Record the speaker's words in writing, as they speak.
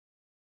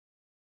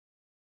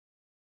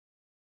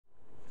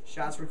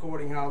Shots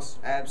Recording House,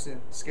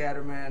 Absent,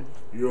 Skatterman.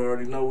 You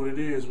already know what it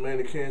is, man.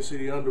 The Kansas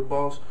City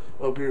Underboss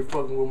up here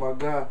fucking with my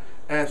guy,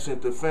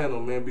 Absent the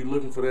Phantom, man. Be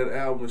looking for that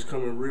album. It's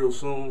coming real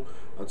soon.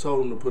 I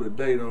told him to put a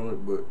date on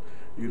it, but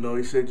you know,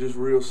 he said just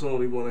real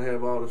soon he want to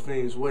have all the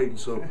fiends waiting.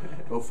 So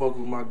go fuck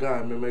with my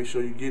guy, man. Make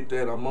sure you get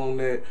that. I'm on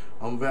that.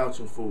 I'm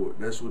vouching for it.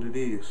 That's what it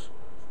is.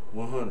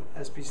 100.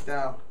 SP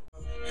Style.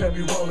 Can't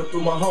be rolling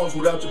through my homes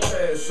without your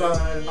pass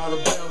sign. Out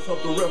of bounds,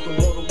 up the rep and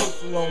blow the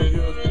whistle on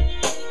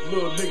you.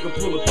 Little nigga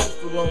pull a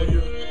pistol on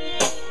you.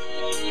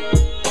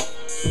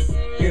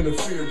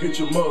 Interfere, get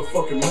your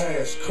motherfucking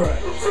mask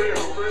cracked.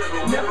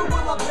 Never will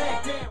I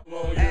back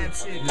down.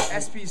 Absent,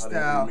 SP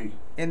Style,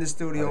 in the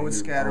studio with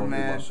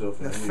Skatterman.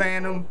 The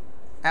Phantom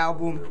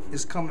album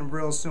is coming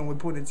real soon. We're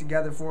putting it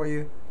together for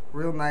you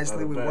real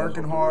nicely. We're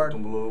working hard.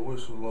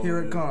 Here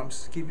it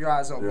comes. Keep your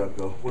eyes open. There I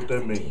go. What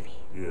that mean?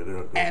 Yeah, there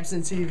I go.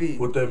 Absent TV.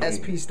 What that mean?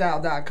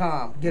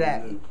 SPStyle.com. Get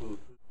at me.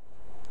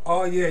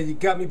 Oh yeah, you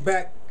got me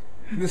back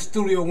in the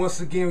studio once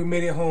again. We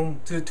made it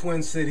home to the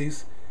Twin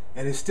Cities,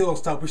 and it's still don't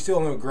stop. We're still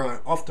on the grind.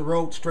 Off the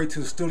road, straight to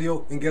the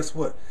studio, and guess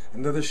what?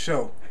 Another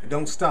show. It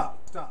don't stop.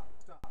 Stop.